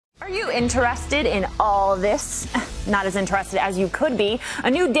you interested in all this? Not as interested as you could be.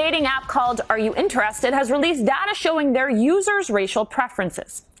 A new dating app called Are You Interested has released data showing their users' racial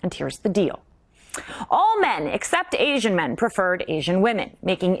preferences. And here's the deal. All men except Asian men preferred Asian women,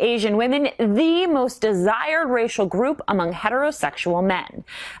 making Asian women the most desired racial group among heterosexual men.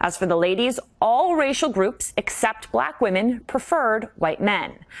 As for the ladies, all racial groups except black women preferred white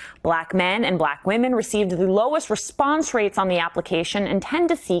men. Black men and black women received the lowest response rates on the application and tend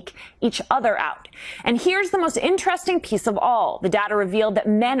to seek each other out. And here's the most interesting piece of all. The data revealed that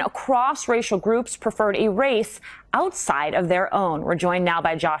men across racial groups preferred a race outside of their own. We're joined now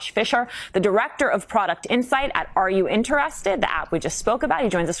by Josh Fisher, the director of product insight at Are You Interested, the app we just spoke about. He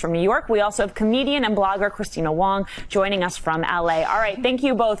joins us from New York. We also have comedian and blogger Kristina Wong joining us from LA. All right, thank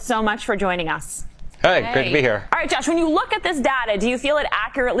you both so much for joining us. Hey, great to be here. All right, Josh, when you look at this data, do you feel it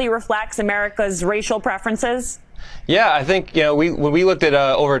accurately reflects America's racial preferences? Yeah, I think, when we looked at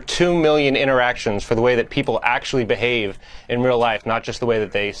over 2 million interactions for the way that people actually behave in real life, not just the way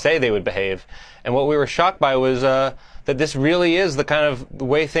that they say they would behave. And what we were shocked by was that this really is the kind of the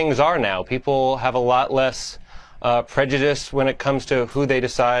way things are now. People have a lot less prejudice when it comes to who they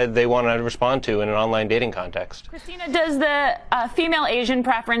decide they want to respond to in an online dating context. Kristina, does the female Asian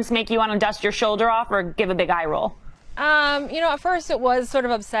preference make you want to dust your shoulder off or give a big eye roll? At first it was sort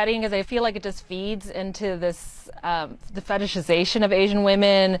of upsetting because I feel like it just feeds into this, the fetishization of Asian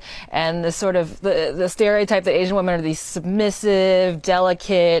women and the sort of the stereotype that Asian women are these submissive,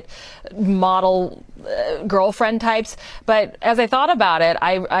 delicate, model girlfriend types. But as I thought about it,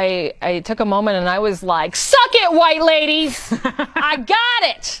 I took a moment and I was like, suck it, white ladies! I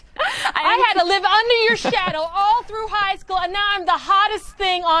got it! I had to live under your shadow all through high school, and now I'm the hottest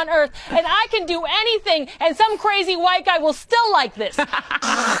thing on earth, and I can do anything, and some crazy white guy will still like this.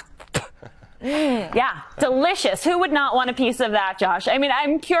 Yeah, delicious. Who would not want a piece of that, Josh? I mean,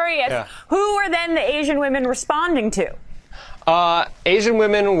 I'm curious, who were then the Asian women responding to? Asian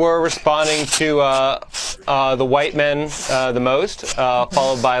women were responding to the white men the most,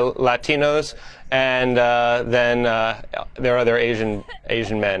 followed by Latinos, and then there are other Asian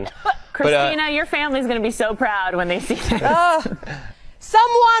men. Kristina, your family's going to be so proud when they see this.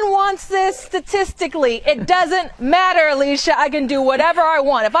 Someone wants this statistically. It doesn't matter, Alicia. I can do whatever I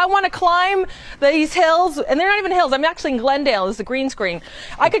want. If I want to climb these hills, and they're not even hills, I'm actually in Glendale. It's a green screen.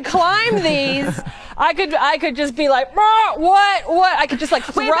 I could climb these. I could just be like, what? I could just like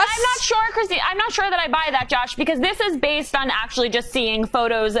thrust. Wait, but I'm not sure, Kristina. I'm not sure that I buy that, Josh, because this is based on actually just seeing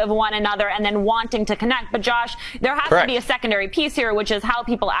photos of one another and then wanting to connect. But Josh, there has to be a secondary piece here, which is how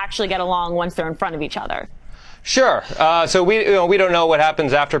people actually get along once they're in front of each other. Sure. So we don't know what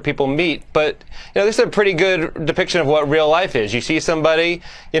happens after people meet, but this is a pretty good depiction of what real life is. You see somebody,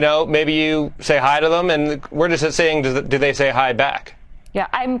 maybe you say hi to them, and we're just saying, do they say hi back? Yeah,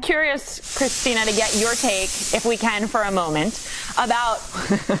 I'm curious, Kristina, to get your take, if we can, for a moment, about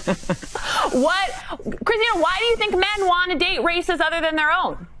Kristina, why do you think men want to date races other than their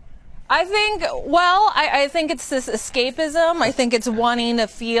own? I think, I think it's this escapism. I think it's wanting to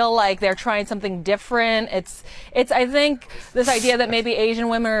feel like they're trying something different. I think this idea that maybe Asian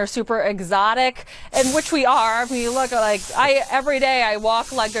women are super exotic, and which we are. When you look like, every day I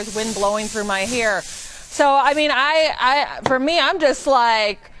walk like there's wind blowing through my hair. So, I mean, for me, I'm just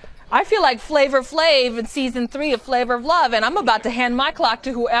like, I feel like Flavor Flav in season 3 of Flavor of Love, and I'm about to hand my clock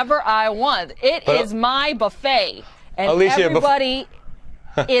to whoever I want. It is my buffet, and Alicia, everybody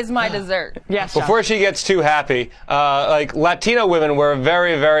is my dessert. Yes. Before she gets too happy, like Latino women were a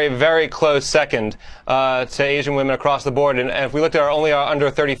very, very, very close second to Asian women across the board. And if we looked at our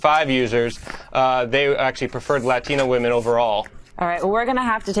under 35 users, they actually preferred Latino women overall. All right, well, we're going to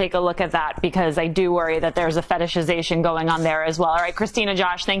have to take a look at that because I do worry that there's a fetishization going on there as well. All right, Kristina,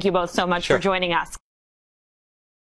 Josh, thank you both so much for joining us.